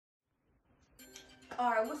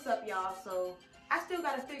Alright, what's up, y'all? So, I still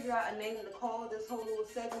gotta figure out a name to call this whole little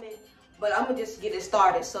segment, but I'm gonna just get it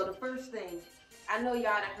started. So, the first thing, I know y'all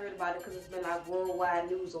done heard about it because it's been like worldwide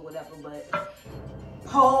news or whatever, but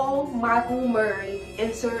Paul Michael Murray,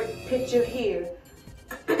 insert picture here,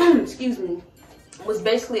 excuse me, was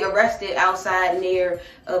basically arrested outside near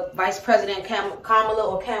Vice President Kamala,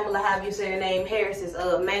 or Kamala, however you say her name, Harris's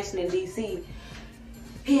mansion in D.C.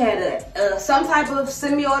 He had some type of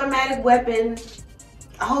semi-automatic weapon,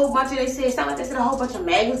 a whole bunch of, they said, sound like they said a whole bunch of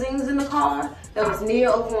magazines in the car that was near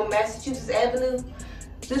over on Massachusetts Avenue.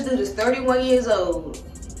 This dude is 31 years old,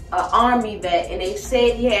 an Army vet, and they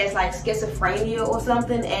said he has like schizophrenia or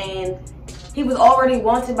something, and he was already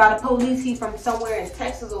wanted by the police. He's from somewhere in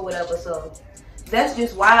Texas or whatever, so that's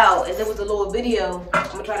just wild. And there was a little video, I'm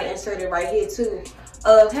gonna try to insert it right here too,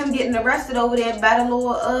 of him getting arrested over there by the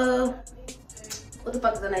little, what the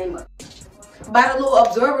fuck is the name of it? By the little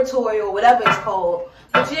observatory or whatever it's called.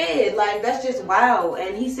 But yeah, like, that's just wild.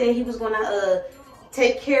 And he said he was gonna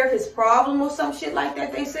take care of his problem or some shit like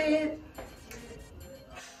that, they said.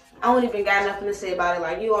 I don't even got nothing to say about it.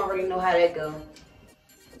 Like, you already know how that go.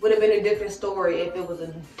 Would have been a different story if it was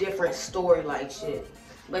a different story like shit.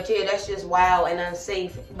 But yeah, that's just wild and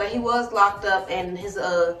unsafe. But he was locked up, and his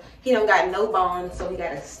he don't got no bond, so he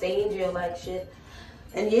gotta stay in jail like shit.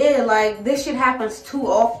 And yeah, like, this shit happens too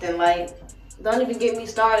often. Like, don't even get me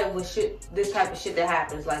started with shit, this type of shit that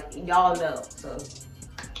happens. Like, y'all know. So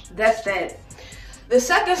that's that. The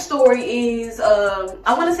second story is,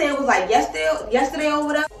 I want to say it was like yesterday or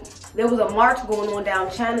whatever. There was a march going on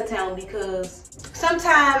down Chinatown because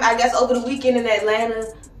sometime, I guess over the weekend in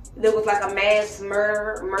Atlanta, there was like a mass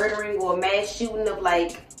murdering or a mass shooting of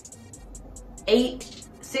like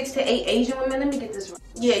 6 to 8 Asian women. Let me get this right.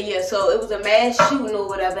 Yeah. So it was a mass shooting or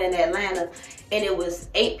whatever in Atlanta, and it was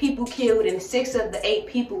 8 people killed, and 6 of the 8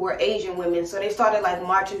 people were Asian women. So they started like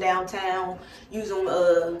marching downtown using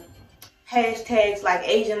hashtags like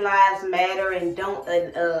Asian Lives Matter and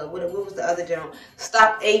what was the other joke?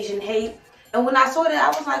 Stop Asian Hate. And when I saw that, I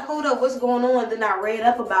was like, hold up, what's going on? Then I read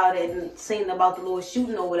up about it and seen about the little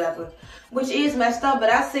shooting or whatever, which is messed up. But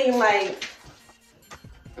I seen like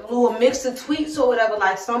a little mix of tweets or whatever.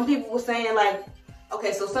 Like, some people were saying like,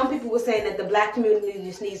 okay, so some people were saying that the black community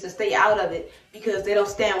just needs to stay out of it because they don't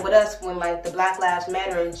stand with us when like the Black Lives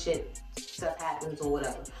Matter and shit stuff happens or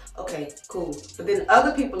whatever. Okay, cool. But then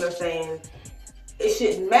other people are saying it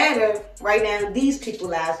shouldn't matter right now. These people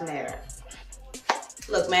lives matter.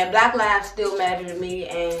 Look, man, black lives still matter to me,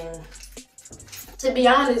 and to be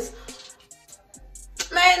honest,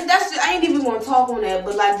 man, that's just, I ain't even gonna talk on that,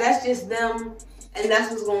 but like, that's just them, and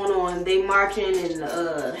that's what's going on. They marching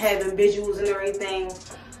and having visuals and everything.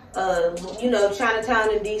 You know,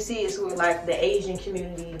 Chinatown in DC is where like the Asian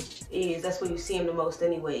community is. That's where you see them the most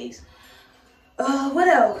anyways. What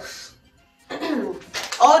else?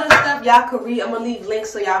 All the stuff y'all could read. I'm gonna leave links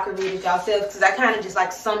so y'all can read it yourselves, because I kind of just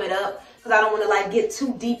like sum it up, because I don't want to like get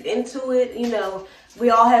too deep into it. You know, we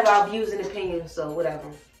all have our views and opinions, so whatever.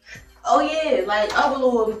 Oh yeah, like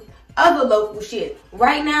other local shit.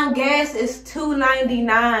 Right now, gas is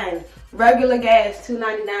 $2.99. Regular gas,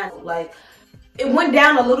 $2.99. Like, it went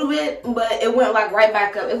down a little bit, but it went like right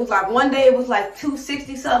back up. It was like one day it was like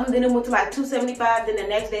 $2.60 something, then it went to like $2.75, then the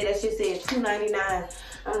next day that shit said $2.99.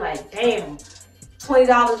 I'm like, damn,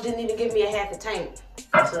 $20 didn't even give me a half a tank.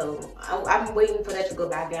 So I'm waiting for that to go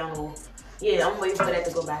back down. Or yeah, I'm waiting for that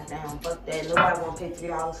to go back down. Fuck that. Nobody wanna pay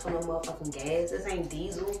 $3 for no motherfucking gas. This ain't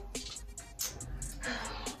diesel.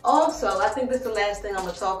 Also, I think this is the last thing I'm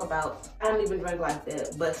gonna talk about. I don't even drink like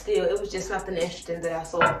that, but still, it was just something interesting that I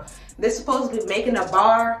saw. They're supposed to be making a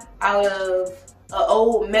bar out of an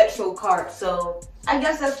old Metro cart, so I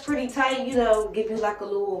guess that's pretty tight, you know, give you like a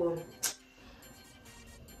little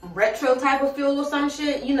retro type of feel or some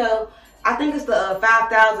shit, you know. I think it's the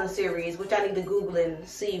 5000 series, which I need to Google and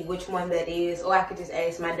see which one that is. Or I could just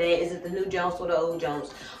ask my dad, is it the new Jones or the old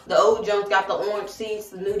Jones? The old Jones got the orange seats,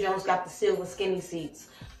 the new Jones got the silver skinny seats.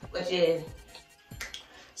 But yeah.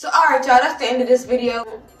 So alright, y'all, that's the end of this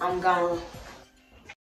video. I'm gone.